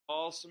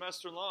All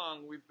semester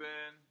long, we've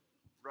been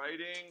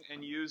writing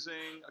and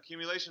using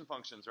accumulation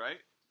functions, right?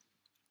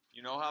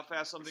 You know how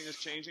fast something is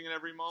changing at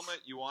every moment.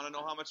 You want to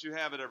know how much you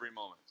have at every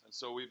moment. And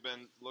so we've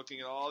been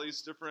looking at all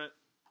these different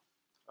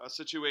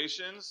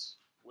situations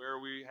where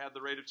we had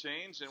the rate of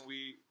change, and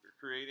we are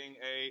creating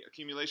a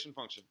accumulation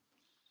function.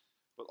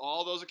 But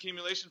all those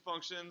accumulation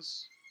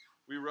functions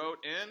we wrote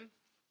in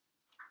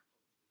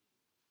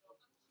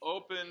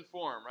open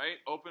form, right?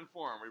 Open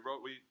form.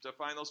 We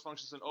defined those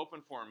functions in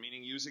open form,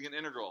 meaning using an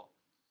integral.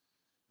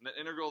 And the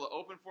integral, the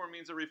open form,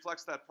 means it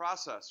reflects that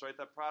process, right?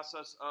 That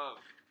process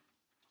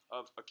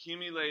of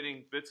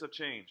accumulating bits of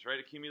change, right?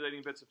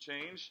 Accumulating bits of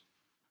change,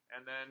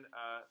 and then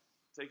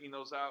taking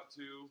those out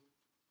to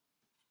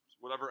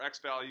whatever x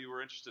value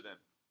we're interested in.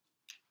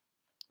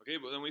 Okay,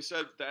 but then we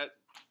said that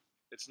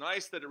it's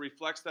nice that it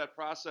reflects that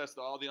process,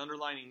 all the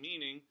underlying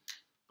meaning,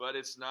 but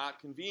it's not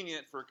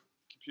convenient for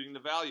computing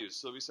the values.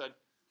 So we said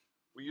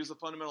we use the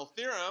fundamental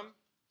theorem.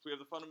 If we have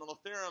the fundamental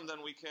theorem,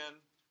 then we can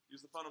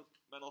use the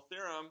fundamental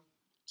theorem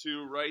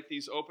to write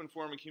these open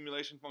form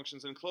accumulation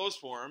functions in closed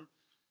form.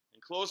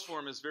 And closed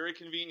form is very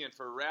convenient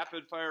for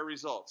rapid fire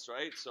results,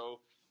 right? So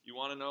you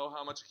want to know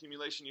how much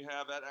accumulation you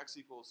have at x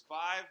equals 5.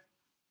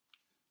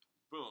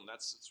 Boom,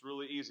 it's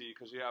really easy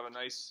because you have a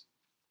nice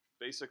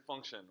basic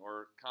function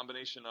or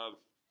combination of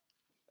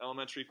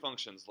elementary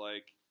functions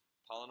like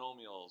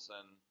polynomials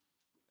and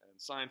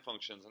sine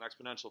functions and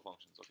exponential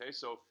functions. Okay,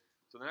 so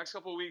the next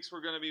couple of weeks we're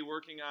going to be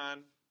working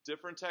on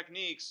different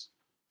techniques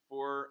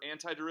for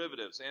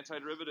antiderivatives.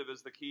 Antiderivative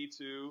is the key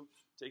to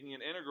taking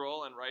an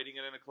integral and writing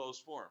it in a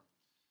closed form.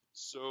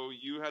 So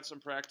you had some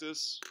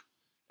practice,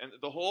 and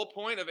the whole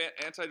point of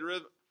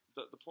antiderivative,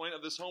 the point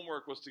of this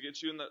homework was to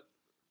get you in the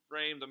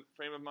frame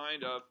of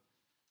mind of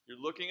you're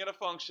looking at a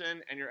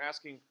function and you're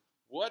asking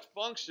what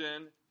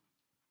function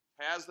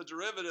has the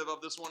derivative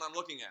of this one I'm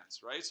looking at,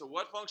 right? So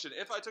what function,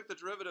 if I took the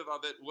derivative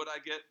of it, would I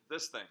get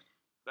this thing?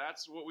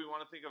 That's what we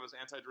want to think of as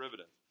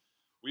antiderivative.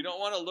 We don't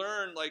want to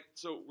learn,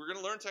 so we're going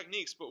to learn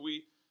techniques, but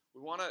we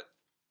want to,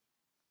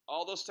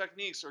 all those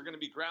techniques are going to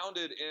be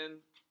grounded in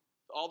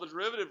all the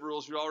derivative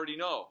rules you already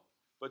know,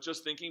 but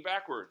just thinking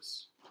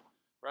backwards.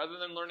 Rather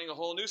than learning a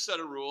whole new set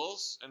of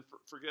rules and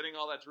forgetting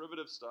all that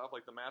derivative stuff,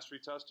 like the mastery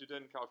test you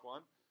did in Calc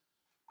 1,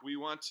 we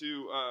want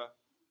to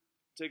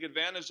take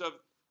advantage of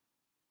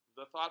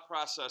the thought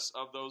process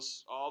of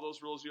all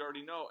those rules you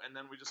already know, and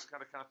then we just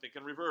kind of think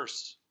in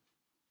reverse.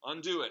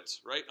 Undo it,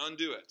 right?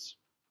 Undo it.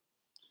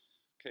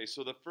 Okay,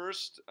 so the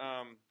first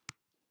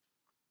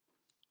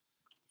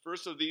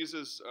of these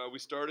is we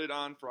started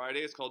on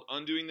Friday. It's called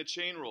undoing the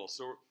chain rule.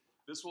 So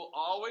this will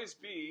always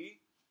be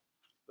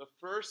the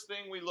first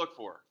thing we look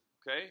for,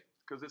 okay?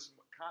 Because this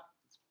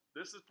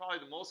is probably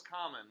the most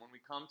common when we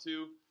come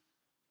to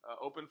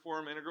open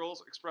form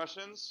integrals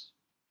expressions.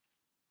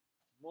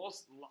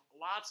 Lots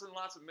and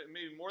lots of,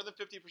 maybe more than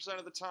 50%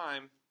 of the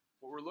time,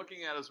 what we're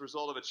looking at is a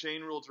result of a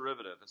chain rule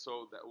derivative. And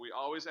so that we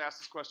always ask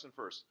this question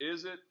first.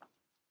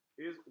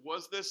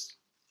 Was this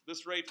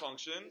rate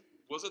function,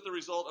 was it the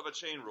result of a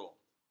chain rule?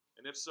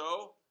 And if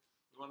so,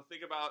 we want to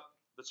think about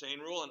the chain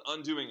rule and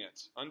undoing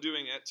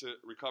it to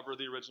recover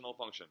the original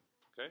function.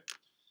 Okay?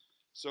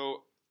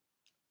 So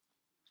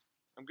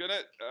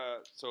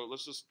so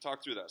let's just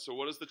talk through that. So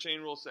what does the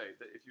chain rule say?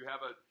 That if you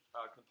have a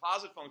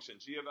composite function,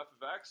 g of f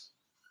of x,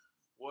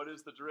 what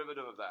is the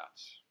derivative of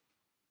that?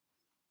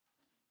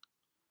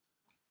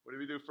 What do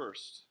we do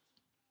first?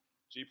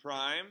 G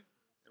prime,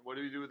 and what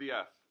do we do with the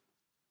f?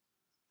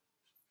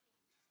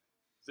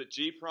 Is it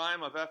g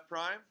prime of f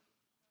prime?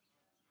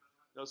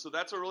 No, so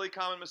that's a really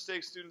common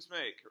mistake students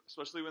make,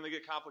 especially when they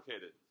get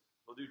complicated.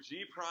 They'll do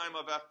g prime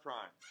of f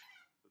prime.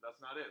 But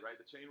that's not it, right?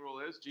 The chain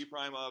rule is g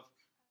prime of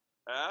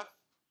f,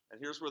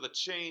 and here's where the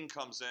chain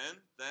comes in,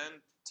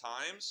 then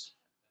times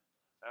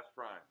f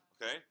prime,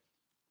 okay?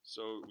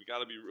 So we got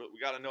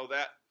to know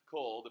that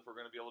cold if we're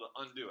going to be able to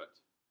undo it.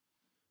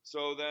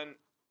 So then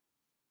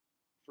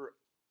for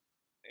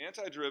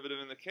antiderivative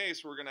in the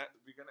case, we're going to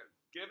be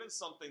given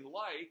something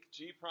like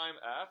g prime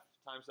f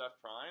times f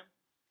prime,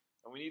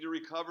 and we need to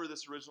recover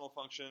this original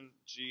function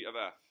g of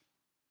f.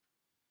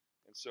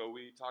 And so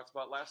we talked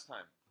about last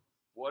time.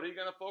 What are you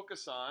going to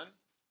focus on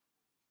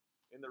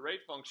in the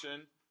rate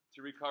function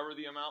to recover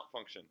the amount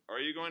function? Are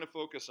you going to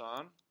focus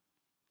on,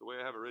 the way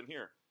I have it written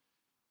here,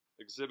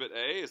 exhibit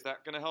A? Is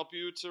that going to help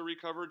you to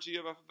recover g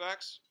of f of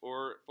x?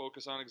 Or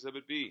focus on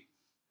exhibit B?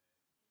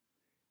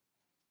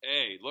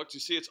 A. Look, you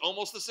see it's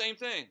almost the same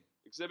thing.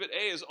 Exhibit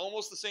A is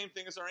almost the same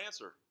thing as our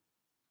answer.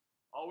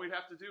 All we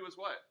have to do is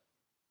what?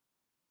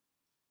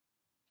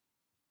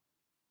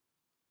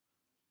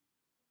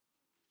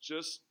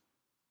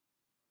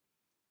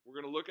 We're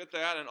going to look at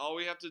that, and all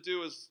we have to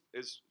do is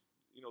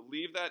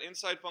leave that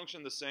inside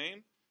function the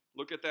same,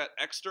 look at that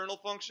external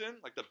function,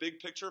 like the big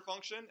picture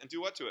function, and do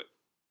what to it?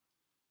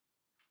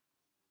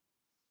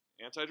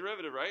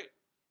 Antiderivative, right?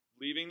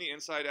 Leaving the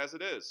inside as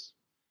it is.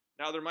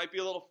 Now there might be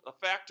a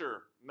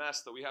factor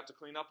mess that we have to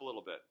clean up a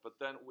little bit, but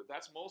then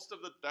that's most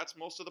of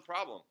the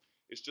problem.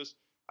 It's just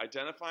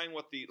identifying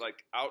what the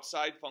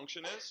outside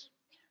function is,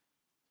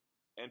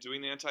 and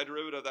doing the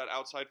antiderivative of that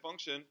outside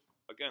function,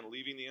 again,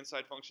 leaving the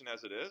inside function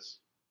as it is,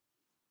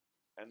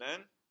 and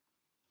then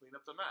clean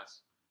up the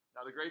mess.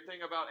 Now, the great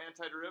thing about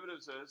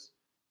antiderivatives is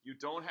you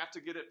don't have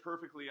to get it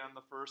perfectly on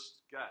the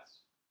first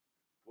guess.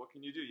 What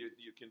can you do?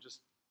 You can just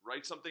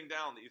write something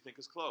down that you think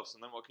is close,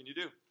 and then what can you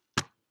do?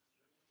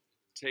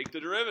 Take the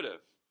derivative,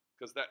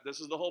 because this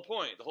is the whole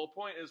point. The whole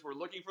point is we're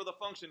looking for the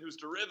function whose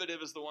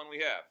derivative is the one we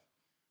have.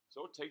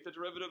 So take the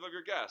derivative of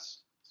your guess.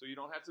 So you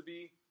don't have to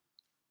be,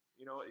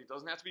 it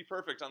doesn't have to be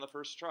perfect on the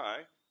first try.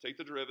 Take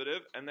the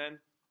derivative, and then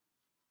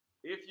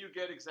if you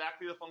get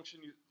exactly the function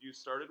you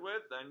started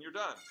with, then you're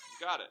done.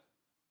 You got it.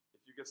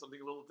 If you get something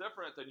a little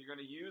different, then you're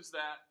going to use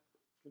that,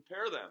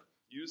 compare them.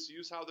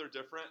 Use how they're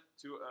different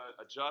to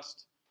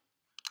adjust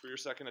for your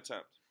second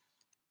attempt.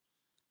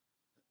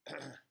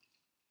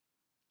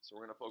 So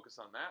we're going to focus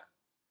on that,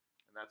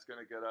 and that's going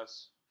to get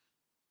us,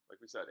 like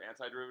we said,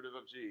 antiderivative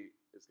of g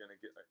is going to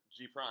get,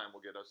 g prime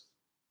will get us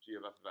g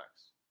of f of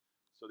x.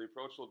 So the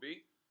approach will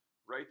be,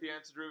 write the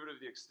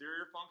antiderivative of the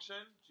exterior function,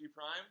 g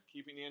prime,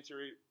 keeping the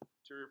interior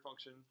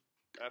function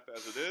f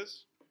as it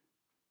is.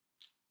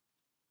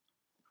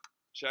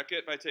 Check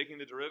it by taking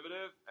the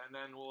derivative, and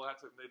then we'll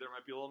have to, there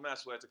might be a little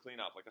mess we'll have to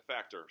clean up, like a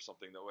factor or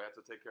something that we have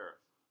to take care of.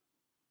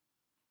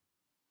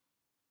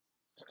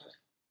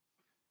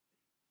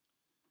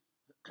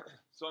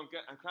 So I'm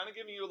kind of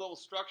giving you a little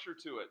structure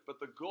to it,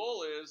 but the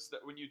goal is that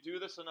when you do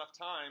this enough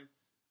time,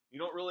 you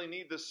don't really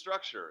need this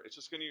structure. It's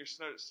just going to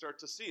start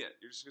to see it.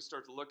 You're just going to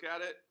start to look at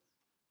it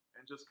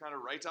and just kind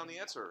of write down the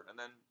answer, and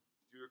then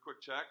do a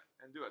quick check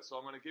and do it. So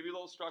I'm going to give you a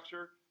little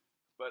structure,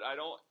 but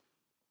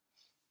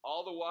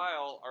all the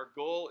while, our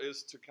goal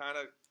is to kind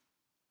of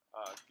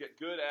get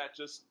good at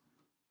just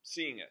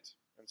seeing it.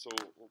 And so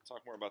we'll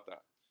talk more about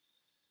that.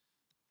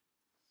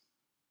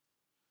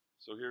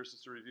 So here's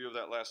just a review of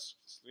that last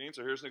screen.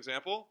 So here's an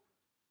example.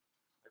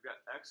 I've got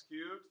x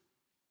cubed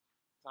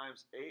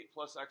times 8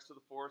 plus x to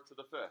the 4th to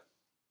the 5th.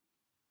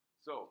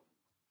 So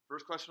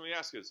first question we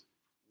ask is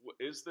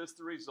this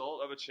the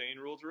result of a chain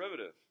rule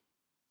derivative?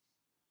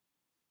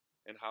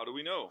 And how do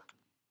we know?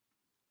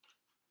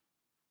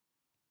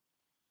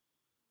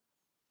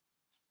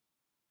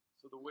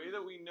 So the way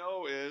that we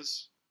know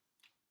is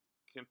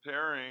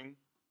comparing,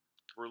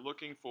 we're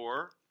looking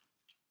for,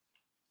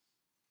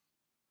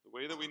 the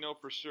way that we know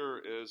for sure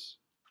is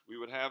we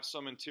would have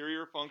some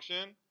interior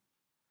function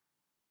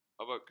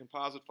of a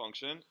composite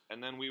function,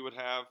 and then we would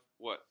have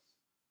what?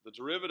 The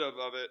derivative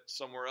of it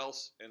somewhere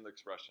else in the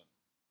expression.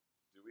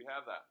 Do we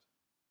have that?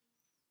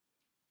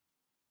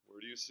 Where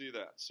do you see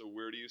that? So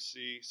where do you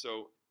see,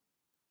 so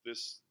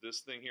this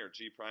thing here,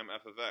 g prime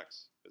f of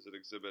x, is it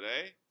exhibit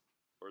A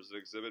or is it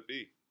exhibit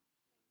B?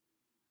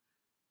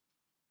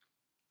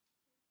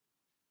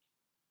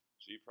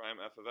 G prime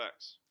f of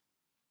x.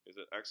 Is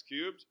it x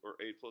cubed or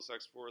 8 plus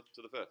x 4th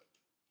to the 5th?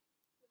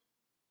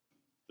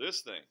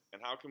 This thing.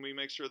 And how can we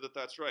make sure that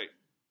that's right?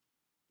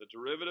 The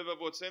derivative of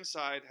what's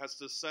inside has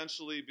to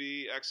essentially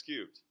be x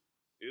cubed.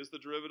 Is the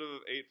derivative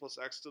of 8 plus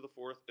x to the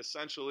 4th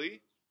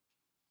essentially,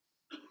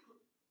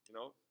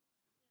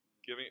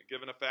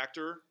 given a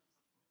factor?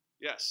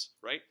 Yes,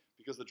 right?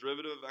 Because the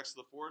derivative of x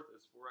to the 4th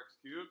is 4x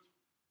cubed.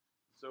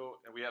 So,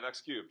 and we have x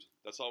cubed.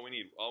 That's all we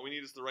need. All we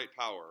need is the right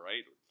power,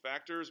 right?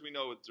 Factors, we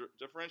know with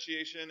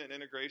differentiation and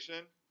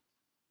integration,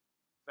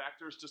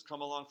 factors just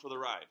come along for the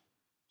ride.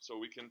 So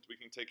we can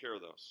take care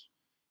of those.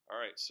 All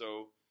right,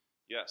 so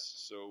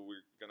yes, so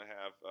we're going to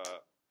have,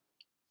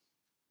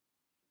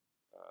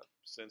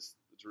 since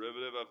the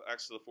derivative of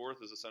x to the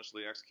 4th is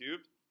essentially x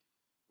cubed,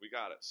 we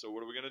got it. So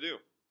what are we going to do?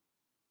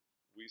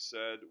 We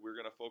said we're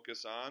going to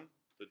focus on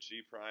the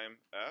g prime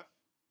f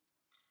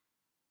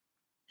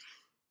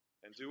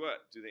and do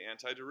what? Do the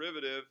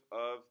antiderivative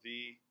of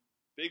the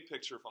big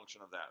picture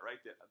function of that, right?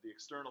 The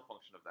external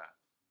function of that.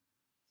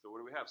 So what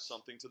do we have?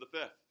 Something to the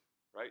 5th,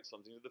 right?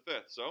 Something to the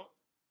 5th. So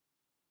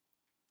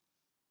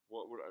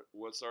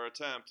what's our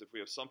attempt? If we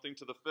have something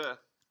to the 5th,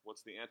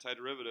 what's the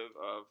antiderivative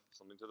of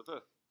something to the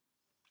 5th?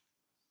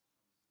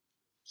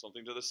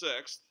 Something to the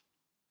 6th.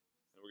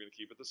 And we're going to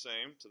keep it the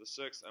same to the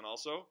 6th and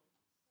also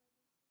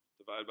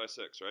divide by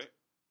 6, right?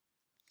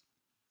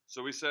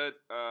 So we said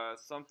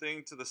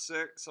something to the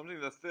 6th, something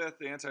to the 5th,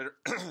 the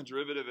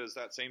antiderivative is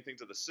that same thing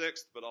to the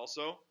 6th, but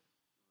also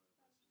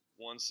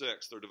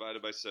 1/6, or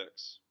divided by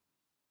 6.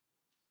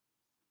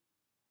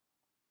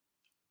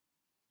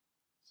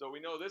 So we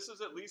know this is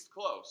at least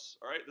close,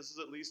 all right? This is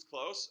at least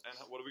close, and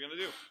what are we going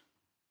to do?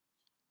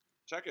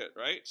 Check it,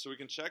 right? So we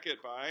can check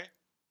it by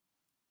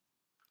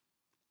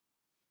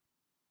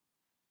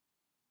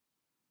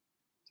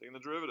taking the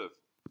derivative,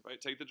 right?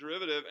 Take the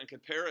derivative and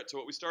compare it to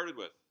what we started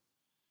with.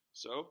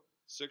 So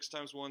 6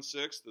 times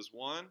 1/6 is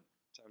 1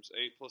 times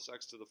 8 plus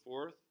x to the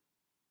 4th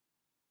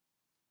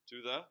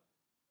to the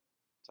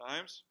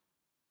times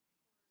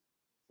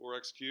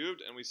 4x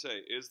cubed, and we say,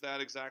 is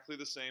that exactly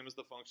the same as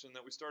the function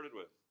that we started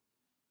with?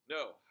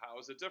 No. How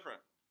is it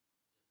different?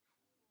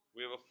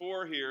 We have a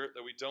 4 here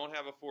that we don't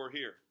have a 4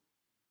 here.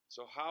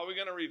 So how are we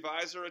going to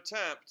revise our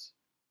attempt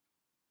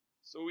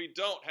so we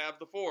don't have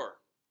the 4?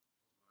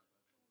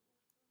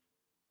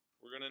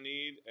 we're going to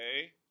need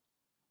a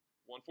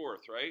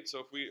 1/4, right? So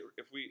if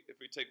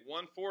we take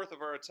 1/4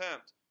 of our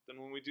attempt, then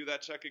when we do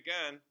that check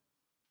again,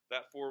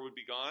 that 4 would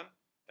be gone,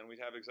 and we'd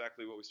have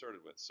exactly what we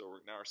started with. So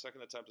now our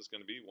second attempt is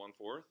going to be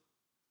 1/4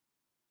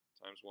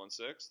 times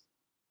 1/6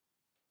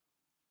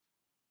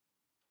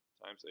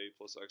 times a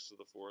plus x to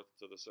the 4th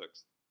to the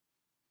 6th.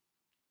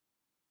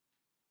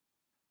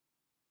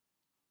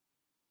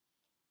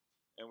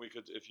 And we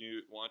could, if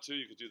you want to,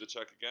 you could do the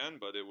check again,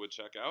 but it would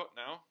check out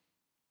now.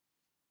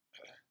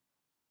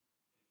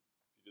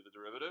 You do the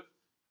derivative.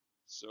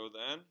 So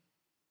then,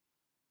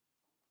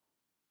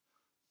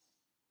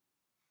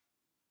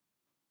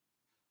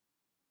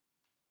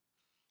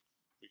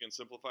 we can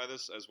simplify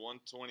this as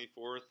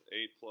 1/24,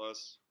 8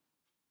 plus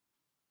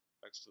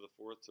x to the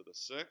 4th to the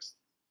 6th.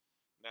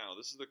 Now,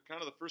 this is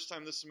kind of the first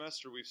time this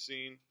semester we've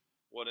seen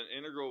what an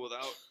integral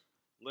without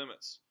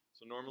limits.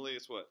 So normally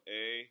it's what?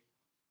 A.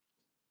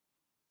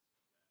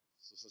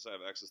 So since I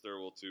have x's there,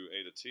 we'll do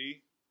a to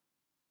t.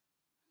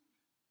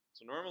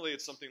 So normally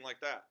it's something like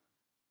that.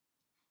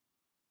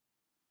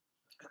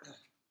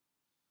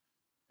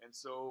 And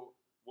so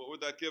what would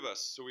that give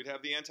us? So we'd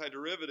have the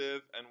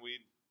antiderivative and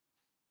we'd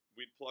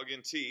plug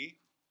in t.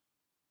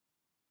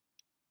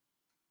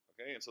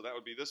 Okay, and so that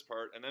would be this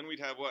part. And then we'd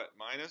have what?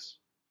 Minus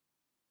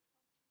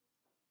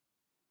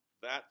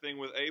that thing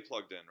with a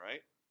plugged in,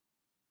 right?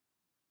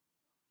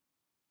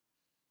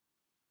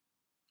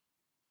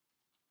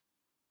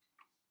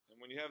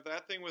 And when you have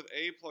that thing with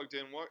a plugged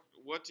in,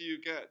 what do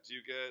you get? Do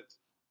you get,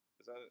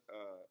 is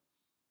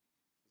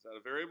that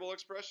a variable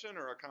expression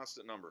or a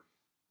constant number?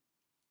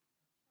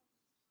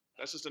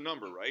 That's just a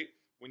number, right?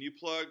 When you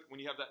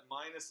have that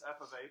minus f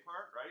of a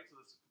part, right? So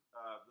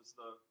this is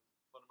the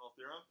fundamental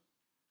theorem.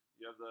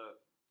 You have the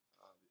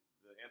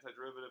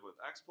antiderivative with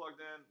x plugged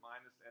in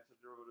minus the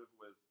antiderivative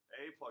with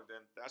a plugged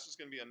in. That's just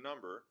going to be a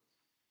number.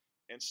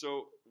 And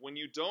so when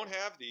you don't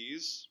have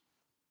these,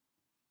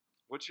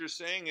 what you're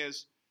saying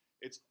is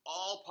it's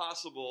all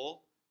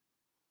possible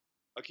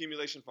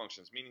accumulation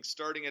functions, meaning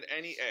starting at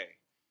any a.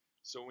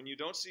 So when you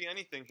don't see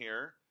anything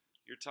here,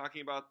 you're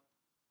talking about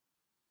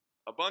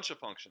a bunch of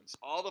functions.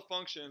 All the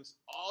functions,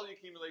 all the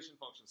accumulation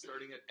functions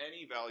starting at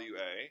any value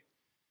a.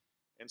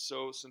 And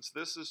so since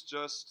this is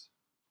just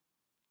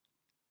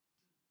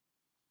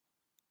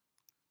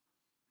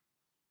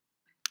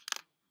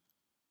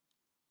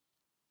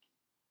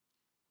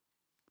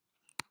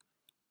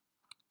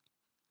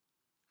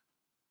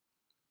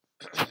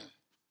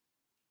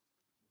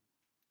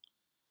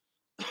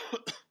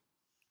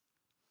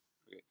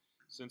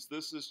since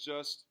this is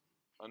just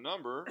a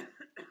number,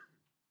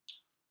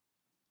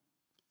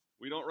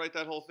 we don't write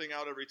that whole thing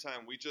out every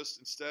time.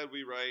 Instead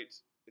we write,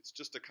 it's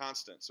just a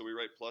constant, so we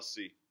write plus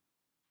c.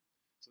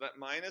 So that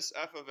minus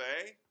f of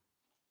a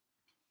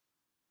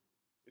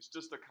is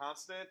just a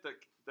constant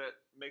that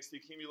makes the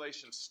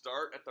accumulation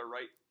start at the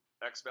right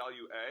x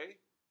value a.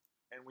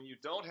 And when you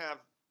don't have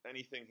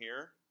anything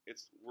here,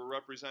 we're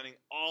representing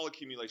all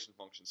accumulation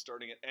functions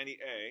starting at any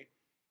a.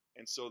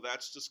 And so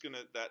that's just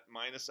that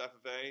minus f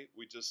of a,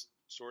 we just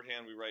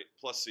shorthand, we write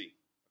plus c.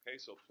 Okay,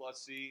 so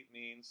plus c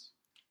means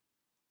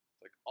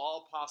like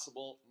all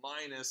possible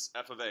minus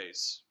f of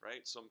a's,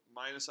 right? So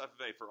minus f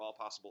of a for all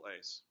possible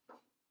a's.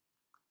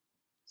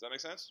 Does that make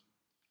sense?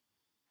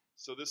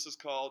 So this is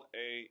called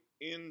a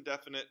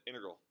indefinite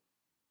integral.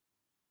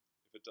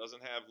 If it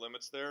doesn't have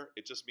limits there,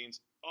 it just means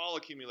all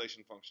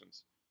accumulation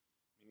functions,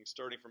 meaning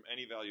starting from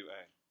any value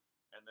a.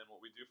 And then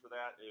what we do for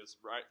that is,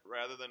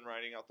 rather than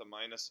writing out the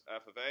minus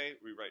f of a,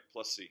 we write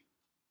plus c,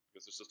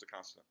 because it's just a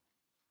constant.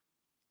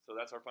 So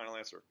that's our final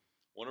answer.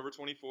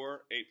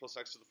 1/24, 8 plus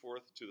x to the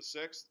 4th to the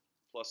 6th,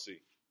 plus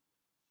c.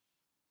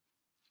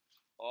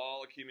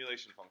 All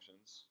accumulation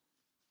functions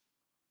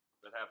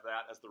that have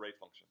that as the rate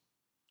function.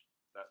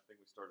 That thing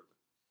we started with.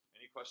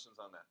 Any questions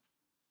on that?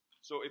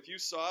 So if you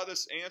saw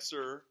this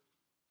answer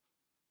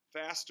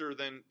faster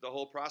than the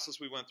whole process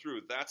we went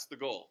through, that's the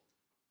goal.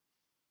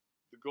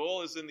 The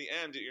goal is in the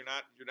end that you're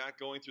not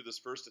going through this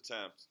first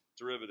attempt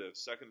derivative,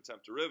 second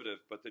attempt derivative,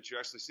 but that you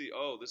actually see,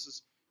 oh, this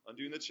is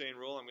undoing the chain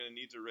rule. I'm going to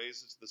need to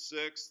raise it to the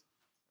 6th.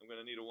 I'm going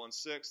to need a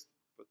 1/6,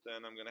 but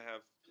then I'm going to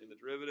have in the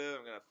derivative,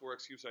 I'm going to have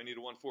 4x cubed, so I need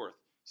a 1/4.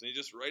 So you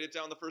just write it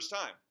down the first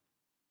time.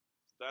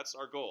 That's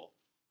our goal.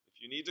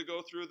 If you need to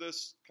go through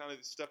this kind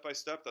of step by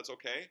step, that's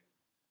okay.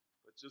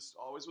 But just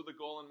always with the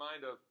goal in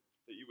mind of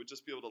that you would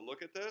just be able to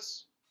look at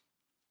this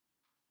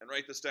and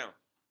write this down.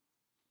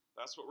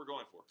 That's what we're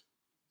going for.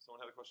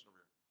 Someone had a question over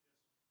here.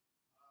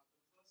 Yes.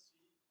 The plus c,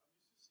 I'm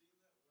used to seeing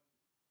that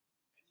when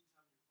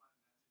anytime you find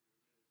an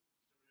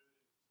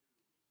antiderivative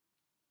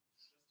to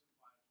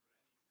justify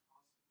for any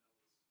constant that was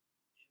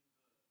in the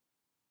initial function.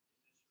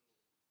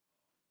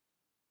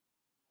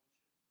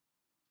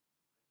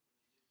 Like when you get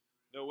the derivative.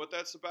 No, what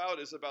that's about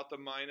is about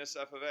the minus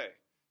f of a.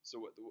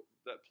 So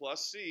that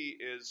plus c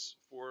is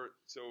for,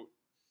 so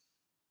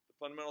the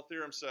fundamental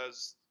theorem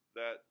says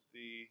that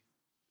the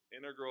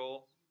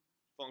integral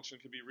function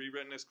can be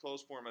rewritten as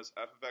closed form as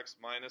f of x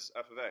minus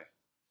f of a.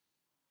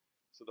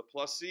 So the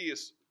plus c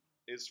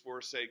is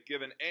for, say,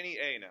 given any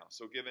a now.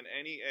 So given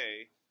any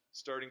a,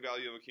 starting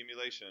value of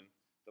accumulation,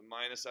 the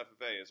minus f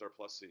of a is our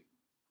plus c.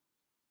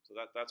 So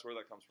that's where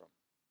that comes from.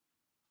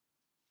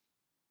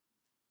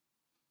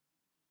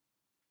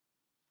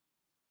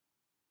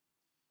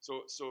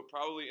 So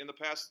probably in the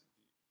past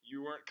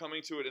you weren't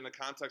coming to it in the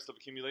context of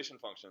accumulation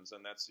functions,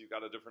 and you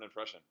got a different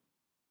impression.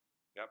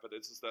 Yeah, but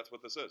that's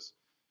what this is.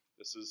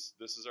 This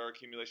is our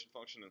accumulation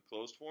function in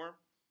closed form,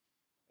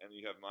 and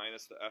you have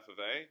minus the f of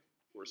a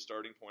for a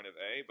starting point of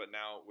a, but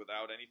now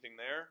without anything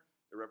there,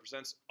 it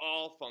represents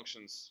all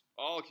functions,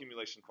 all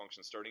accumulation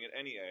functions starting at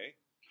any a.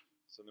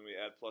 So then we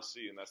add plus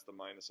c, and that's the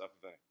minus f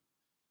of a.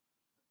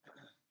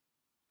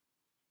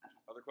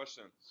 Other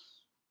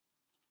questions?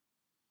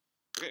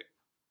 Okay,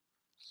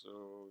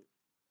 so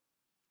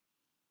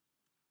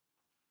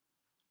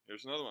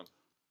here's another one.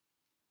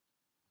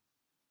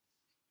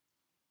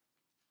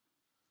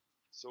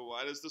 So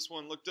why does this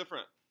one look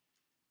different?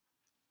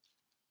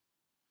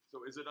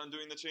 So is it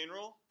undoing the chain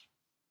rule?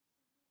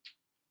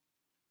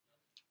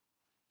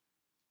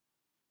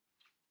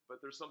 But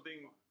there's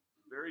something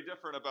very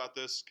different about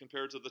this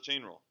compared to the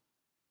chain rule,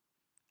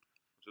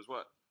 which is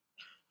what?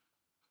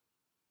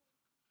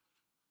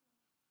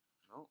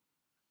 No.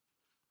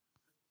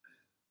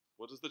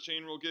 What does the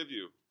chain rule give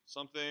you?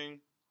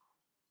 Something,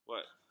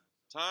 what?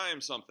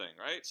 Times something,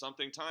 right?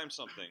 Something times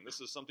something.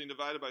 This is something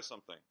divided by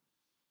something.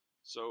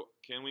 So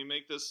can we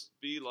make this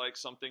be like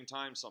something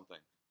times something?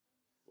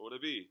 What would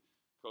it be?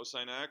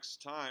 Cosine x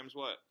times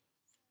what?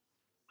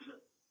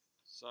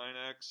 Sine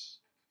x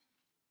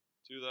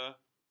to the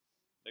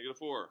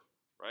 -4,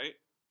 right?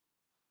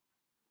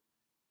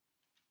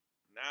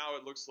 Now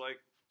it looks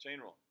like chain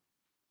rule.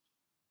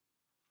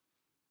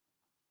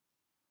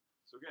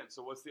 So again,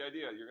 so what's the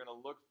idea? You're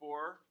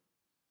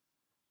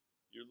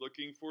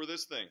looking for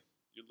this thing.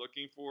 You're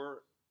looking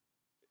for,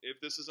 if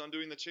this is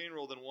undoing the chain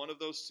rule, then one of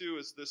those two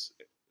is this,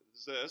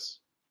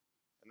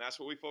 and that's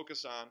what we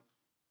focus on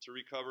to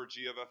recover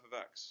g of f of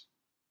x.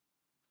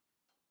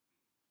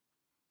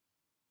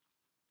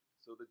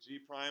 So the g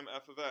prime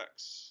f of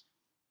x,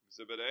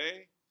 exhibit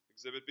A,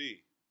 exhibit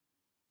B.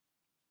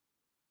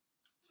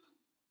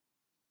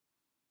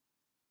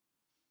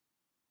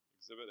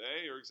 Exhibit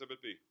A or exhibit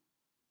B?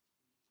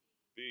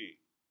 B.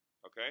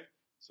 Okay,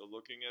 so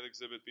looking at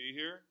exhibit B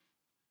here,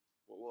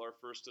 what will our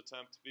first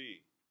attempt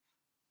be?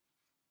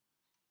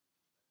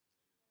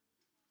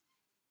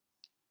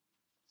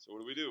 So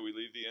what do? We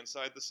leave the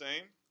inside the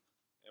same,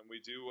 and we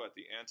do what?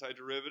 The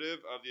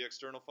antiderivative of the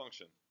external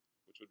function,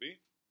 which would be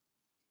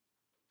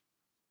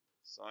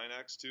sine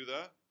x to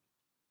the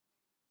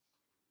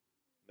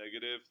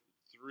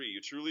 -3.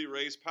 You truly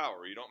raise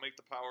power. You don't make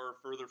the power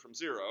further from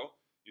 0.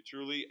 You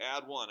truly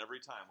add 1 every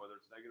time, whether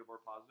it's negative or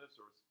positive,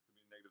 so it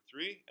could be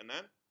 -3, and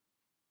then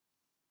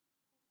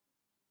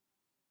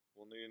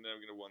we'll need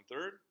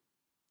 -1/3.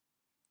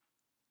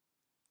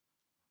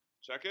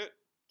 Check it,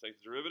 take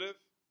the derivative,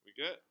 we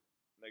get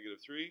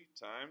 -3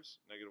 times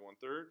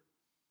 -1/3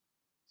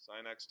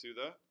 sine x to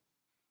the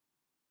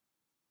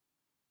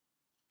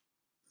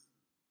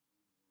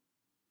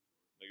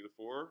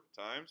 -4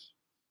 times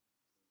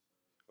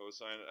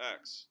cosine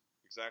x.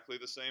 Exactly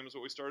the same as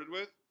what we started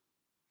with?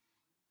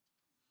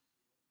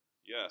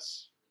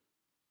 Yes.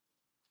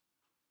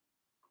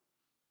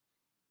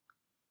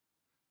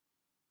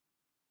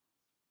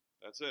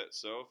 That's it.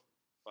 So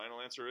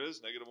final answer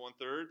is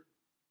 -1/3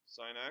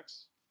 sine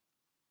x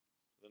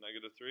to the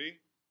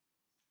 -3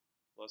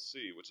 plus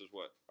c, which is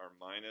what? Our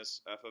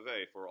minus f of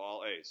a for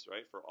all a's,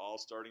 right? For all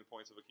starting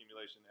points of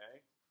accumulation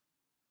a.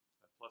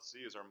 And plus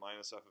c is our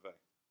minus f of a.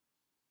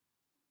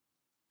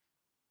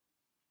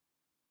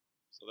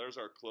 So there's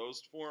our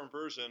closed form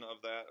version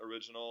of that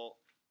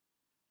original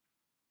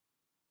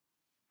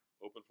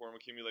open form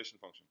accumulation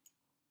function.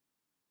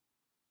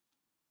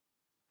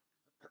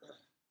 I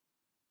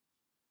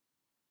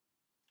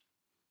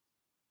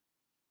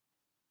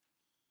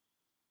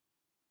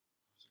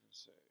was going to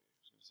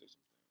say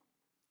something.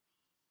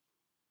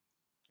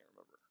 Can't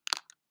remember.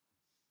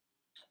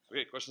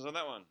 Okay, questions on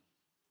that one?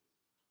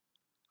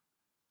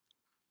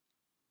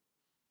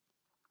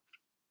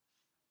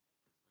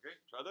 Okay,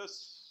 try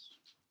this.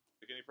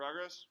 Make any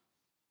progress?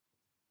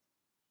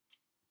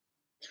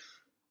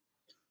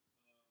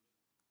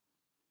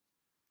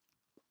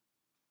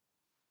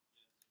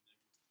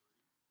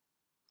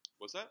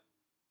 What's that?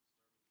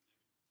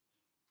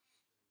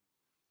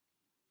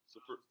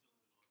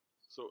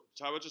 So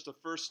how about just a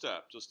first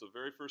step, just the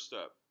very first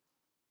step?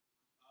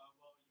 Well, you want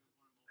to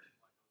multiply both of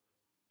them.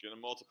 Get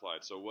them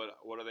multiplied. So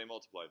what are they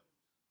multiplied? So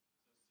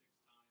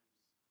 6 times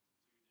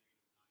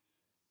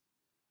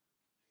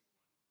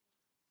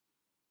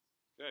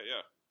 2 -1. Okay,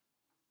 yeah.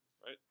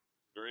 Right?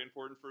 Very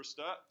important first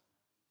step.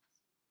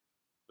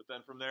 But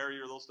then from there,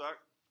 you're a little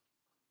stuck?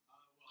 Well,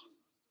 I'm still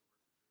working through it.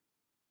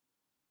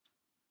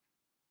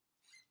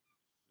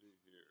 See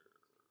here.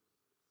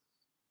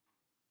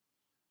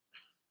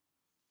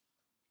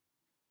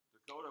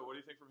 Dakota, what do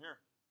you think from here? I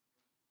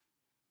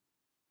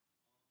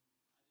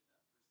did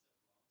that first step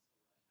wrong,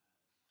 so what I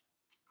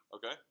had.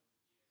 Okay.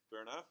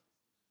 Fair enough.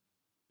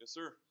 Yes,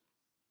 sir. So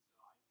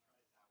I tried it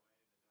that way, but then I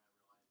realized if we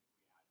add 1, then you can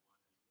easily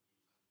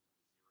turn it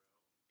into 0.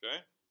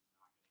 Okay?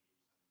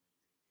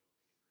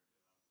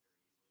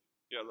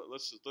 Yeah,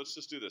 let's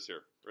just do this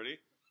here. Ready?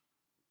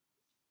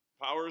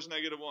 Power is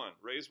 -1.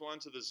 Raise 1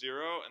 to the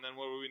 0, and then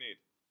what do we need?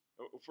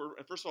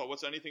 First of all,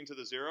 what's anything to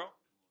the 0?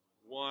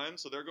 1.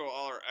 So there go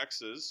all our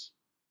x's.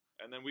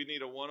 And then we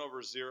need a 1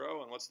 over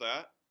 0, and what's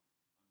that?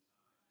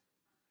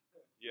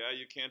 Yeah,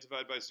 you can't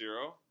divide by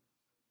 0.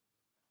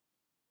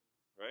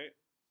 Right?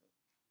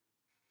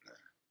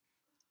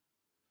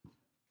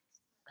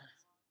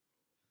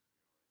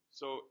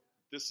 So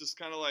this is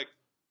kind of like,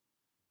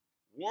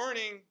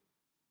 warning,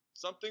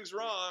 something's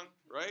wrong,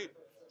 right?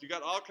 You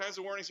got all kinds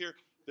of warnings here.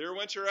 There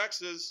went your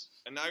x's,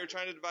 and now you're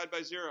trying to divide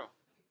by 0.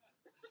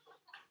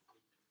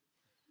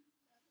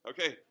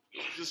 Okay,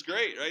 this is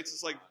great, right? It's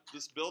just like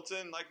this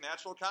built-in like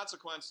natural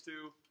consequence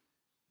to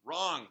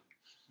wrong.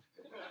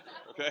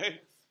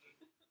 Okay?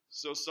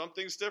 So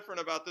something's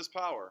different about this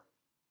power.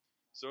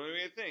 So we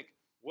may think,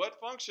 what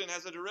function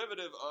has a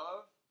derivative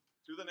of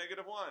 2 to the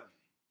 -1?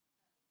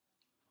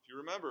 If you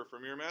remember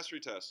from your mastery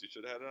test, you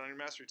should have had it on your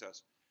mastery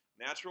test.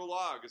 Natural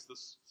log is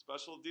this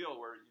special deal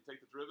where you take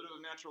the derivative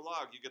of natural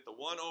log, you get the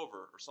 1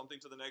 over, or something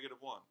to the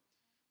 -1.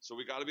 So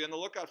we got to be on the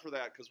lookout for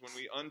that, because when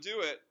we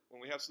undo it,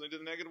 when we have something to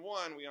the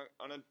 -1, we are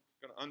going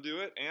to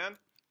undo it, and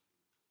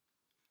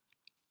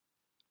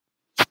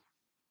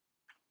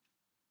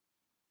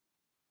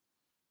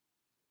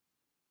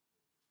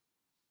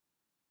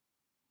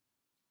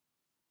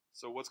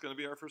so what's going to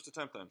be our first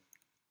attempt then?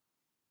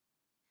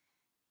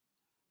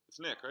 It's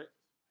Nick, right?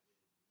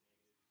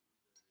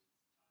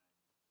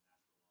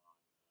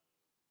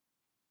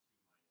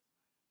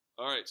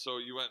 All right, so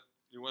you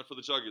went for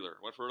the jugular,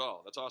 went for it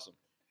all. That's awesome.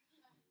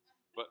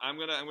 But I'm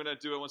gonna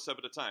do it one step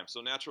at a time.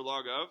 So natural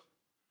log of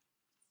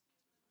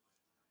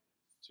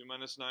 2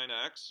 minus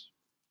 9x.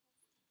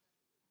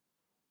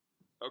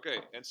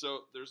 Okay, and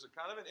so there's a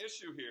kind of an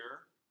issue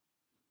here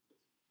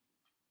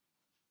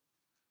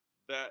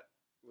that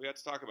we have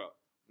to talk about.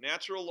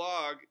 Natural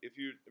log, if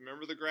you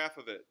remember the graph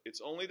of it, it's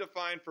only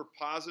defined for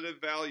positive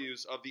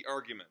values of the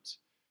argument.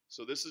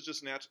 So this is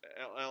just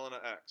ln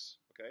of x,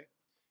 okay?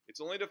 It's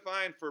only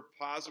defined for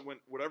positive, when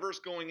whatever's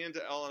going into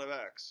ln of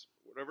x,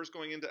 whatever's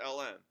going into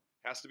ln,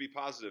 has to be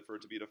positive for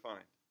it to be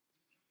defined.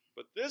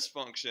 But this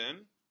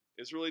function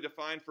is really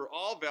defined for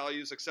all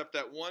values except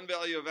that one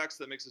value of x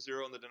that makes a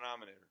 0 in the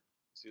denominator.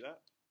 See that?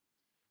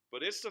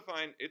 But it's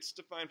defined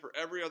for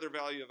every other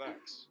value of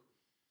x.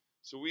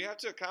 So we have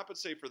to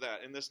compensate for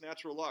that in this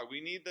natural log.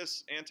 We need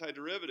this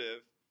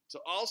antiderivative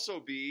to also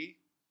be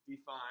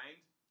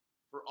defined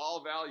for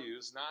all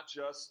values, not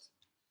just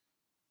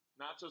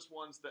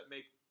ones that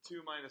make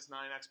 2 minus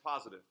 9x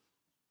positive,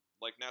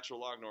 like natural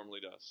log normally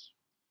does.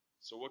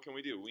 So what can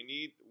we do? We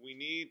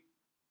need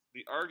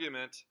the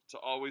argument to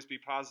always be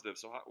positive.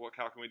 So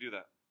how can we do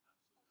that?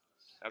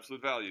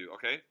 Absolute value,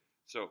 okay?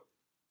 So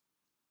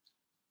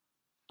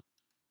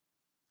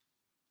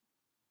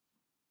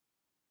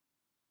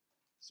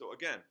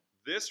again,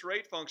 this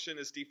rate function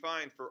is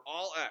defined for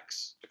all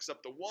x,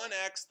 except the one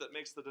x that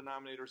makes the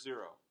denominator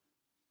 0.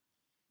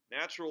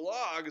 Natural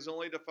log is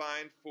only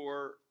defined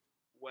for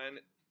when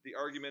the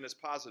argument is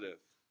positive.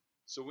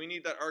 So we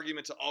need that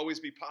argument to always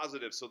be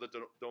positive so that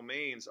the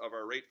domains of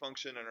our rate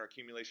function and our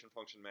accumulation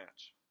function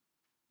match.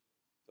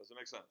 Does that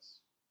make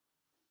sense?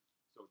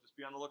 So just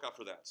be on the lookout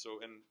for that. So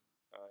in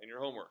your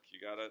homework, you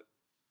got to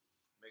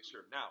make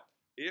sure. Now,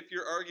 if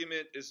your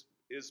argument is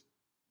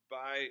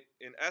by,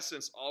 in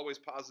essence, always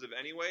positive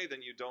anyway,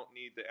 then you don't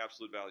need the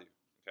absolute value,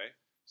 okay?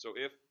 So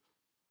if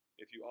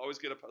you always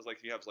get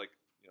like you have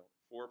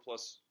 4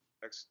 plus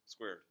x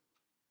squared.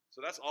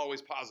 So that's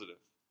always positive.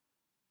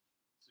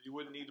 So you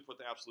wouldn't need to put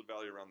the absolute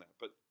value around that.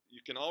 But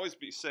you can always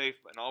be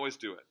safe and always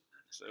do it.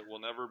 So it will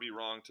never be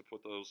wrong to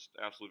put those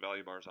absolute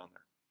value bars on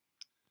there.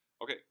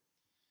 Okay,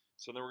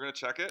 so then we're going to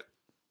check it.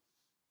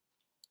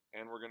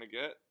 And we're going to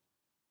get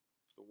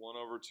the 1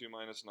 over 2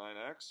 minus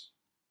 9x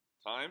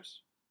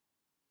times.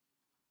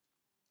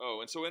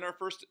 Oh, and so in our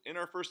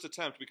first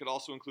attempt, we could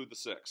also include the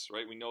 6,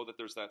 right? We know that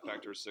there's that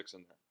factor of 6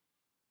 in there.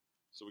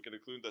 So we can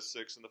include the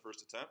 6 in the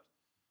first attempt.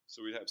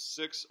 So we'd have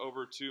 6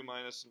 over 2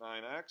 minus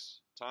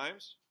 9x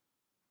times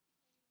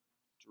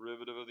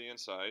derivative of the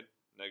inside,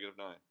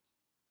 -9.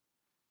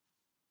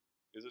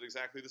 Is it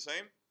exactly the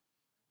same?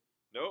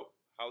 Nope.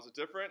 How is it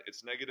different?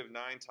 It's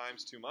 -9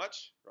 times too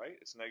much, right?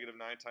 It's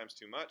 -9 times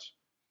too much.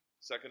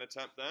 Second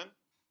attempt then.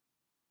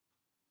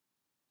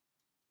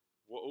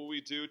 What will we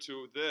do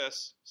to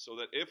this so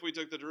that if we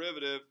took the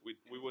derivative,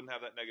 we wouldn't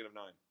have that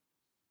 -9?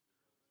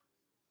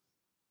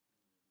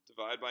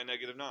 Divide by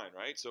 -9,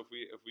 right? So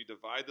if we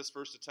divide this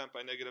first attempt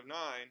by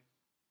 -9,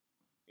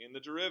 in the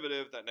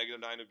derivative, that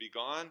 -9 would be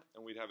gone,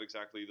 and we'd have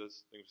exactly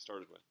this thing we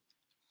started with.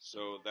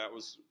 So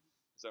is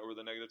that where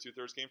the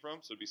 -2/3 came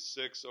from? So it'd be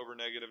 6 over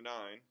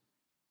 -9, and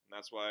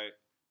that's why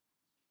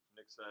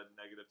Nick said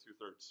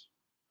 -2/3.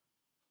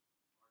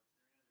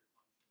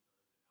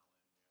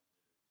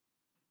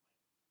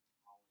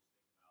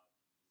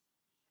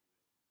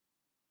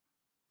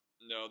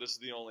 No, this is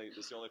the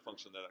only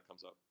function that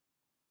comes up.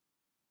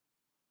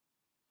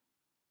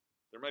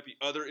 There might be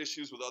other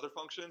issues with other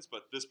functions,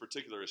 but this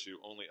particular issue,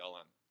 only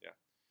ln. Yeah.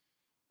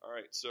 All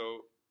right,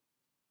 so,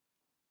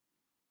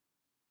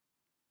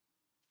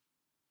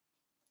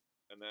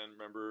 and then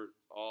remember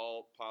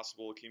all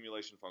possible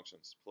accumulation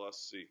functions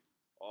plus c.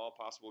 All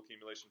possible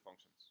accumulation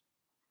functions.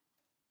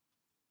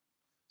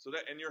 So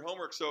that in your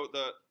homework, so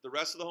the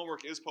rest of the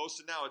homework is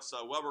posted now. It's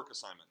web work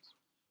assignments.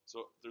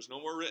 So there's no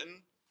more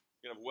written.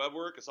 You have web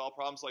work. It's all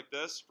problems like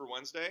this for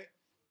Wednesday.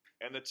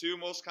 And the two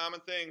most common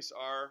things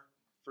are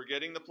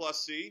forgetting the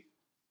plus c,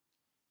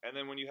 and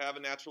then when you have a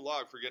natural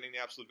log, forgetting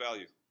the absolute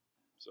value.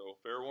 So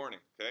fair warning,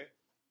 okay?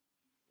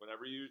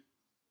 Whenever you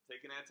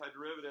take an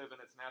antiderivative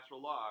and its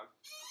natural log,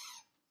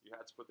 you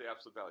have to put the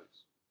absolute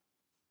values.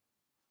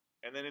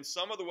 And then in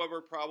some of the web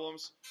work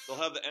problems, they'll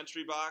have the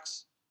entry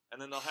box,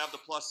 and then they'll have the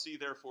plus c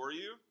there for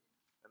you,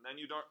 and then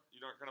you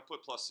aren't going to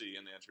put plus c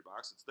in the entry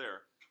box. It's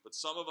there. But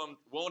some of them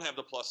won't have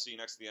the plus c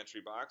next to the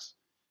entry box,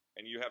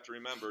 and you have to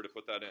remember to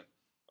put that in.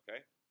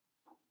 Okay?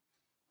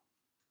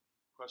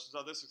 Questions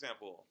on this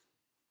example?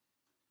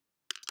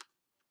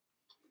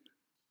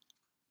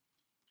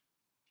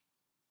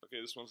 Okay,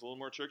 this one's a little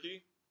more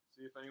tricky.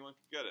 See if anyone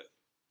can get it.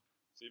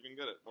 See if you can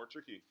get it. More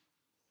tricky.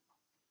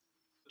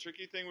 The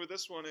tricky thing with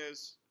this one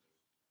is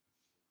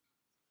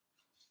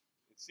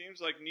it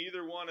seems like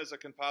neither one is a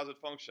composite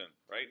function,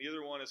 right?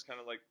 Neither one is kind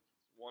of like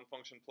one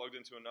function plugged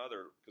into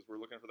another because we're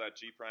looking for that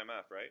g prime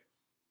f, right?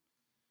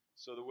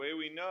 So the way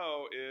we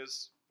know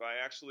is by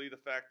actually the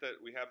fact that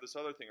we have this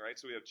other thing, right?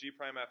 So we have g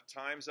prime f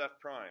times f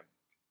prime.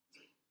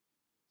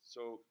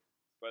 So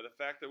by the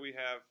fact that we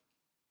have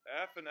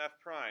f and f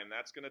prime,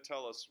 that's going to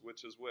tell us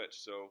which is which.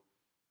 So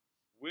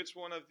which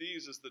one of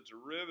these is the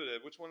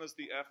derivative? Which one is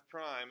the f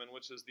prime and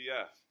which is the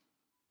f?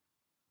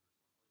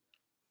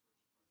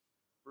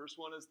 First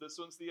one is, this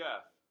one's the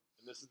f,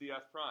 and this is the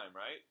f prime,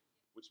 right?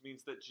 Which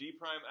means that g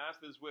prime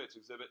f is which?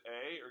 Exhibit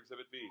A or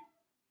exhibit B?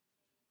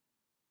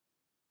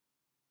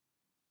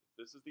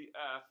 This is the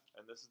f,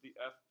 and this is the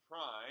f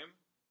prime,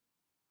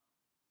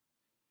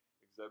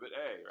 exhibit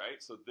A,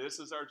 right? So this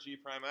is our g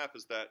prime f,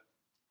 is that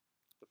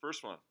the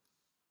first one.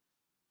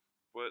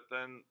 But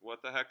then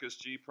what the heck is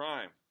g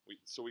prime?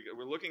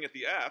 We're looking at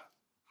the f.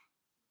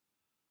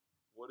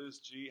 What is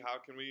g? How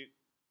can we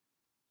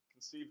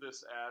conceive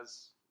this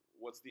as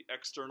what's the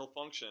external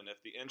function if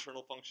the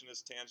internal function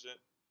is tangent,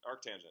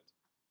 arctangent?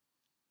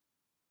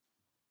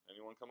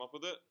 Anyone come up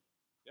with it?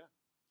 Yeah.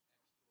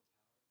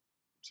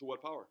 To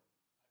what power?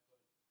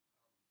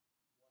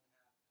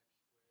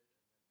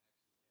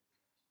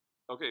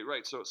 Okay,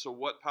 right. So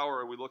what power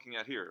are we looking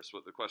at here? Is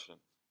what the question.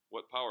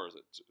 What power is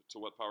it? To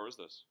what power is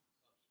this?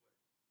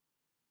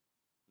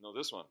 No,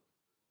 this one.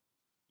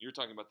 You're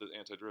talking about the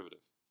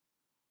antiderivative.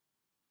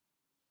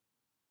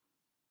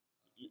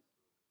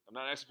 I'm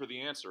not asking for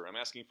the answer. I'm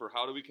asking for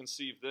how do we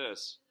conceive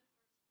this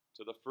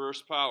to the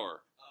first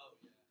power. Oh,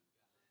 yeah.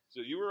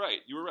 So you were right.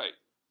 You were right.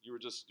 You were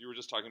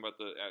just talking about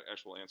the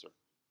actual answer.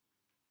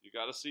 You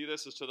got to see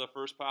this as to the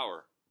first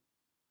power.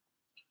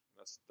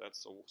 That's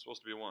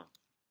supposed to be a 1.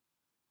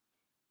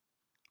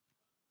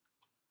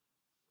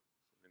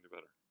 We can do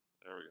better.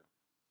 There we go.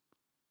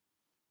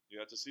 You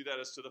have to see that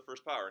as to the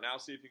first power. Now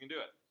see if you can do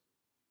it.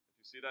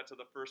 If you see that to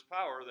the first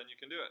power, then you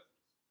can do it.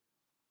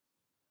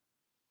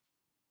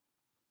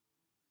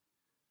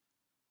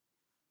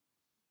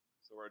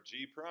 So our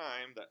g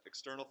prime, that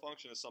external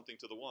function, is something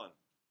to the 1.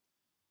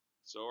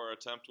 So our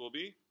attempt will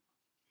be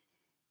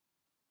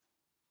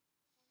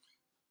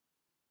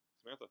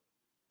Samantha.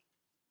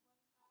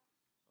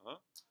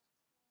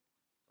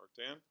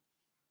 Arctan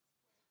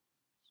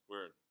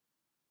squared.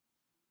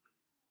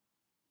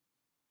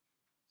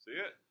 See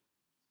it?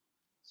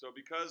 So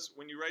because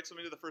when you write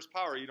something to the first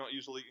power, you don't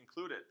usually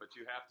include it, but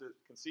you have to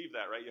conceive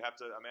that, right? You have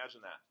to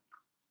imagine that.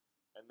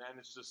 And then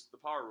it's just the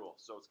power rule.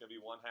 So it's going to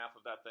be 1/2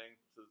 of that thing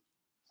to the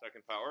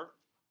second power.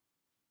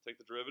 Take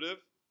the derivative.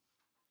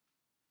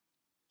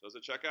 Does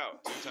it check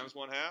out? 2 times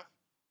 1/2.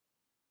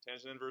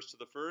 Tangent inverse to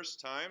the first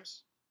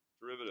times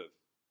derivative.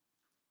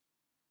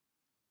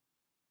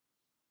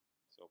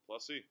 So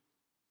plus c.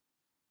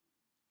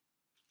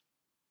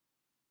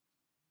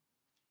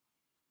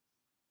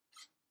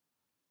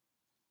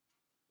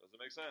 Doesn't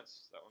make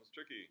sense. That one's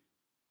tricky.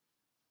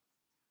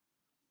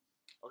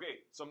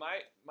 Okay, so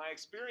my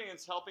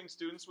experience helping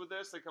students with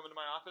this, they come into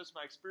my office,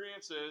 my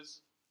experience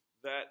is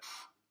that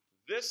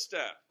this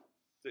step,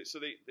 so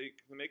they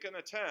make an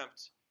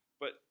attempt,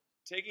 but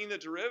taking the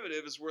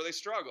derivative is where they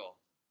struggle.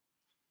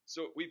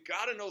 So we've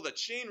got to know the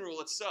chain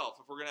rule itself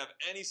if we're going to have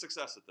any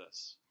success at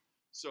this.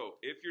 So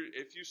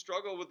if you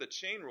struggle with the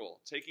chain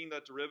rule, taking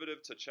the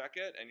derivative to check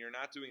it, and you're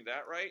not doing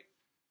that right,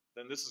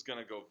 then this is going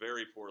to go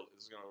very poorly.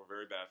 This is going to go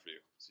very bad for you.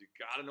 So you've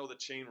got to know the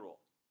chain rule.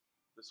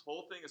 This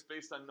whole thing is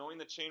based on knowing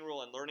the chain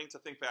rule and learning to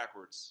think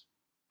backwards.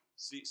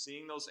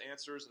 Seeing those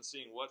answers and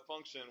seeing what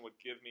function would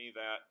give me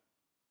that,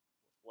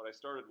 what I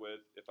started with,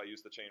 if I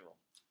use the chain rule.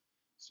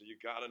 So you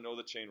got to know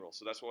the chain rule.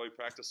 So that's why we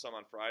practice some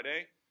on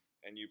Friday,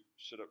 and you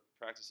should have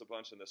practiced a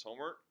bunch in this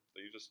homework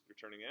that you're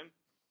turning in.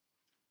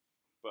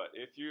 But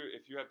if you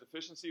have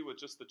deficiency with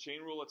just the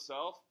chain rule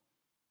itself,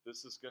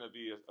 this is going to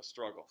be a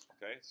struggle,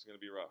 okay? It's going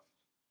to be rough.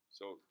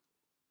 So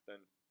then,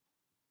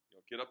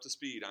 get up to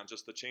speed on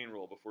just the chain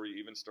rule before you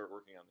even start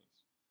working on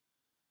these.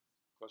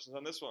 Questions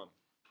on this one?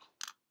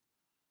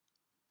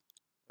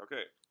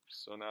 Okay,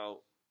 so now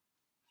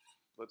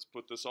let's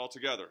put this all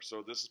together.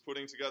 So this is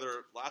putting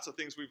together lots of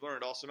things we've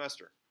learned all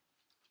semester.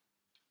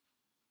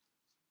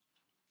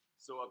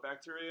 So a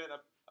bacteria in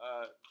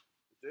a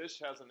dish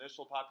has an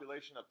initial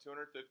population of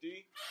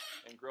 250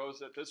 and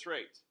grows at this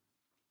rate,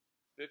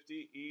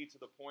 50 e to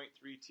the 0.3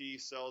 t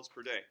cells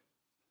per day.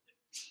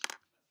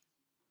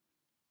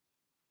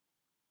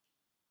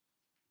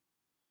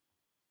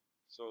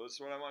 So this is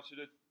what I want you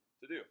to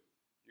do.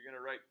 You're going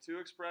to write two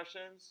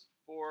expressions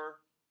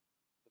for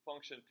the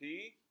function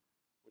p,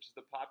 which is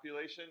the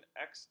population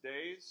x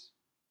days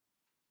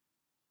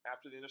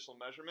after the initial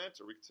measurement,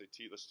 or we could say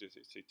t, let's just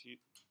say t.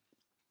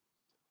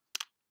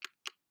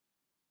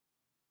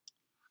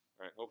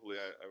 All right, hopefully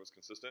I was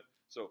consistent.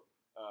 So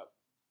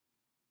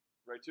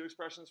write two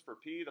expressions for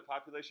p, the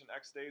population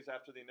x days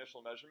after the initial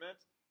measurement.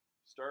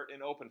 Start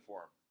in open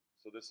form.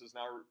 So this is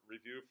now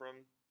review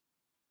from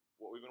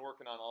what we've been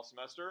working on all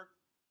semester.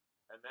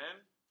 And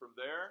then from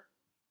there,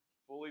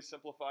 fully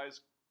simplifies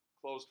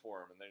closed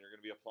form. And then you're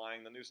going to be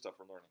applying the new stuff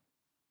we're learning.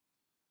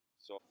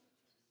 So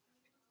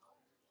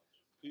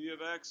p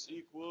of x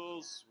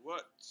equals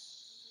what?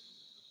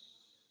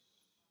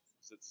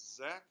 Is it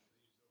Zach?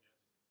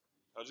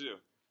 How'd you do?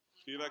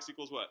 P of x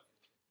equals what?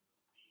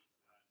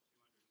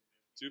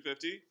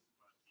 250?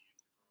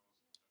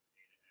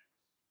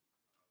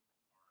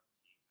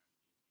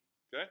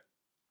 Okay.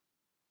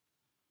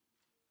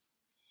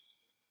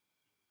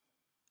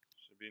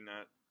 Should be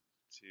not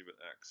t but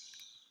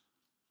x.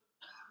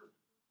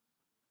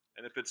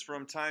 And if it's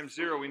from time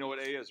 0, we know what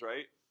a is,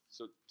 right?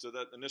 So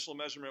that initial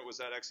measurement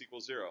was at x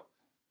equals 0.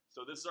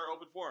 So this is our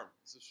open form.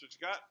 This is what you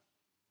got.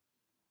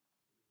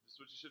 This is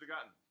what you should have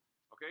gotten.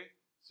 Okay?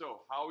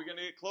 So how are we going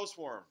to get closed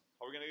form?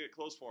 How are we going to get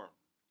closed form?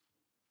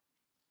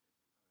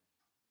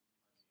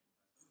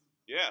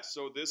 Yeah,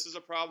 so this is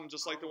a problem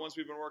just like the ones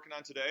we've been working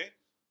on today.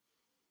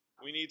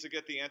 We need to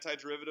get the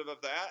antiderivative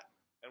of that.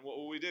 And what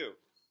will we do?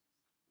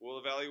 We'll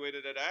evaluate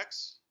it at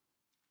x.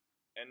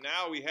 And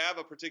now we have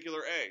a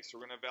particular a. So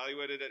we're going to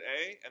evaluate it at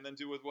a and then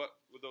do with what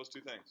with those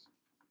two things?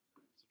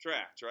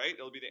 Subtract, right?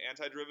 It'll be the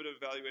antiderivative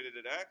evaluated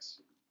at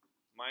x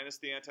minus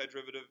the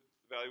antiderivative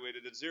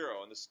evaluated at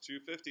 0. And this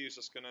 250 is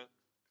just going to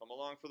come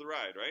along for the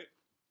ride, right?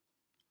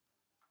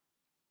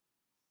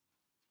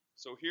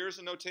 So here's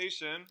a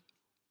notation.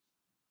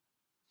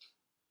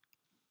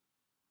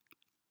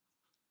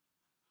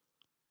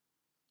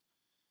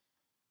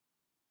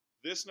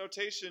 This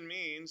notation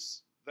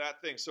means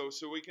that thing. So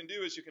what we can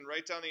do is you can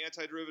write down the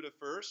antiderivative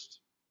first,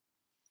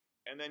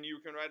 and then you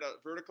can write a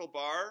vertical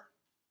bar,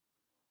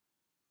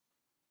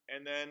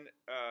 and then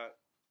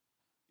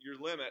your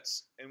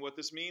limits. And what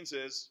this means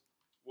is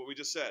what we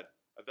just said.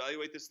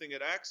 Evaluate this thing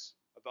at x,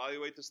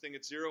 evaluate this thing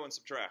at 0, and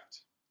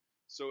subtract.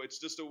 So it's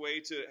just a way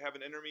to have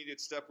an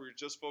intermediate step where you're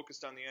just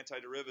focused on the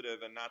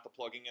antiderivative and not the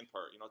plugging in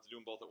part. You don't have to do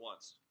them both at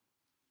once.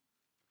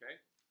 Okay?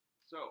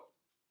 So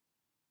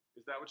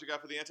is that what you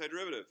got for the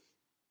antiderivative?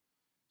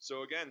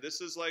 So again,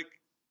 this is like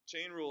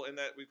chain rule in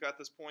that we've got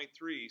this 0.3.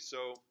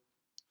 So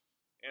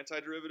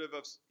antiderivative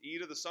of e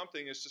to the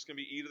something is just going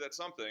to be e to that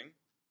something.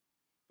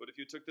 But if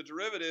you took the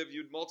derivative,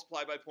 you'd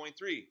multiply by 0.3,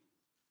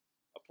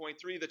 a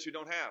 0.3 that you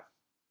don't have.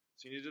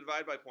 So you need to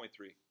divide by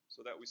 0.3.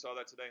 So that we saw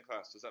that today in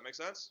class. Does that make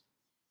sense?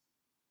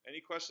 Any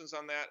questions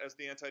on that as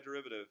the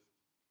antiderivative?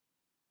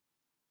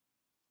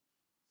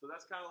 So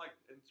that's kind of like,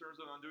 in terms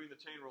of undoing the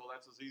chain rule,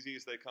 that's as easy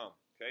as they come.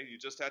 Okay, you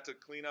just have to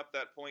clean up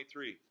that 0.3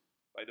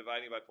 by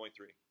dividing by 0.3.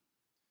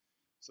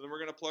 So then we're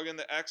going to plug in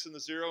the x and the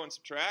 0 and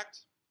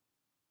subtract.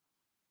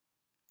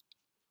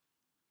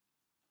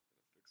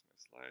 Fix my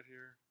slide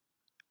here.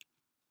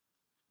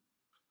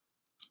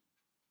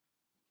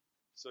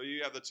 So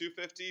you have the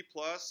 250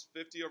 plus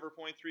 50 over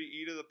 0.3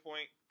 e to the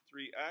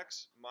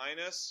 0.3x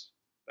minus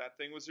that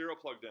thing with 0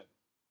 plugged in.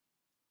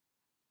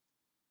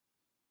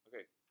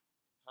 Okay,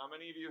 how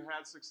many of you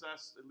had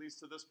success at least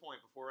to this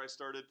point before I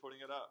started putting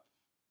it up?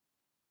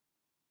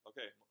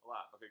 Okay, a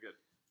lot. Okay, good.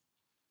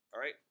 All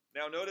right,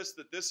 now notice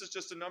that this is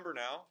just a number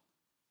now.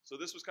 So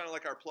this was kind of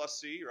like our plus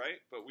c, right?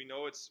 But we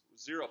know it's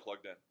 0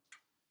 plugged in.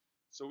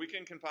 So we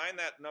can combine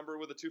that number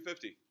with a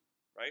 250,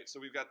 right? So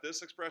we've got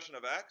this expression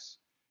of x,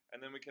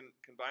 and then we can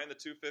combine the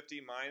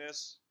 250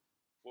 minus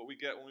what we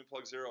get when we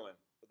plug 0 in,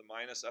 with the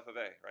minus f of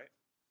a, right?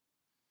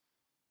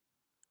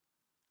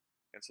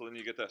 And so then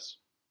you get this.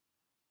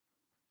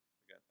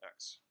 Again,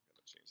 x. I'm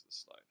going to change the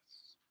slide.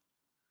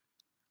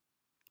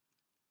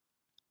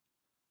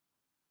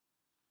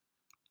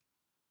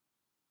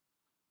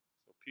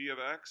 So p of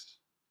x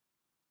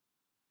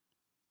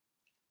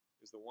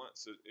is the one.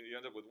 So you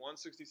end up with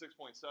 166.7,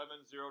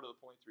 0 to the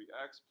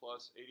 0.3x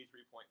plus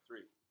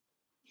 83.3.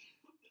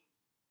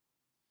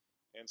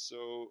 And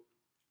so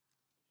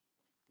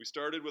we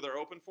started with our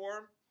open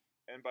form,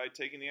 and by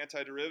taking the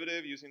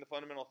antiderivative, using the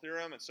fundamental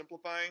theorem, and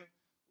simplifying,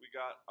 we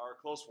got our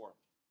closed form.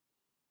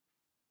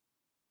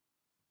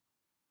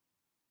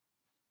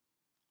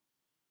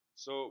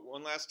 So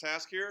one last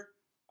task here.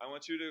 I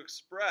want you to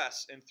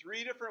express in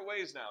 3 different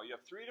ways now. You have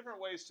 3 different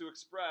ways to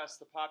express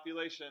the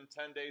population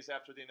 10 days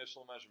after the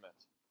initial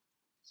measurement.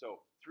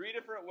 So 3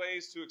 different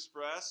ways to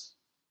express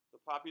the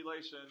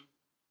population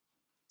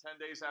 10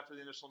 days after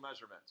the initial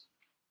measurement.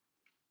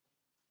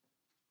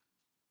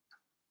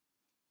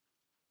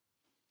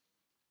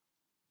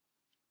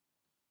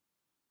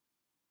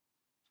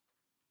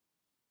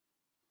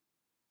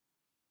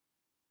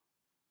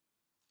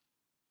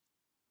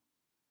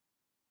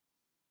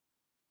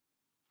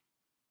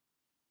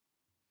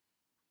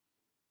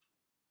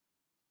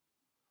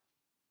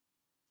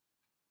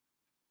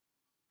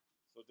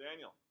 So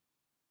Daniel,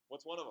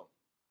 what's one of them?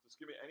 Just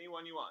give me any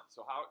one you want.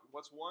 So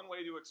what's one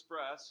way to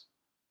express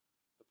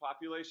the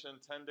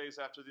population 10 days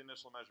after the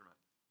initial measurement?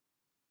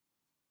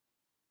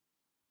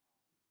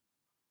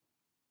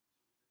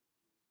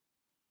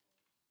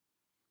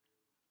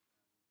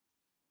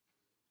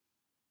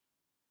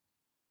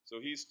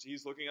 So he's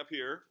looking up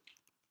here.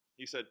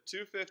 He said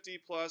 250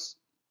 plus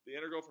the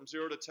integral from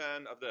 0 to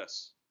 10 of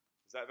this.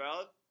 Is that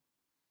valid?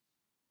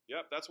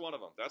 Yep, that's one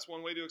of them. That's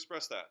one way to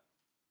express that.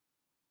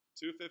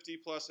 250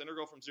 plus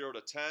integral from 0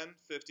 to 10,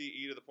 50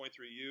 e to the 0.3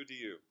 u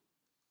du.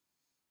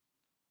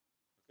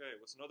 Okay,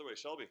 what's another way?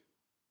 Shelby?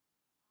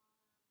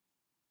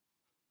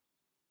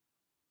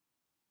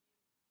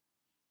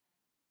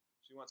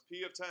 She wants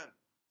p of 10.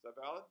 Is that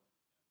valid?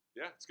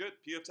 Yeah, it's good.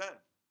 P of 10.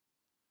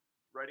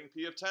 Writing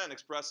p of 10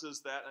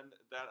 expresses that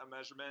a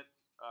measurement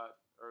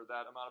or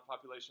that amount of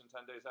population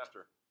 10 days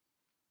after.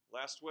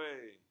 Last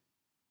way.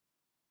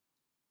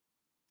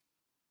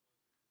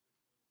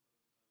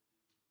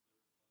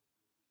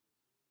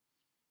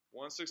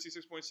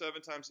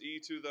 166.7 times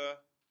e to the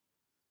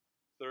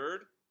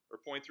third, or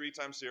 0.3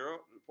 times 0,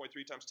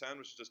 0.3 times 10,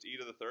 which is just e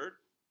to the third,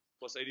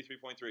 plus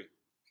 83.3.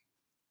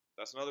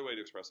 That's another way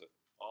to express it.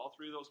 All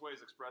 3 of those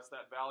ways express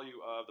that value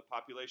of the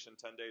population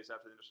 10 days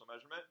after the initial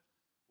measurement.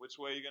 Which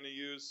way are you going to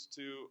use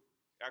to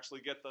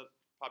actually get the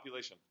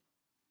population?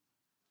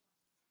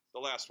 The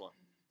last one.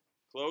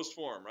 Closed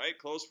form, right?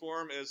 Closed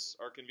form is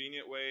our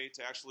convenient way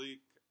to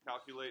actually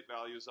calculate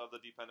values of the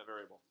dependent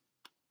variable.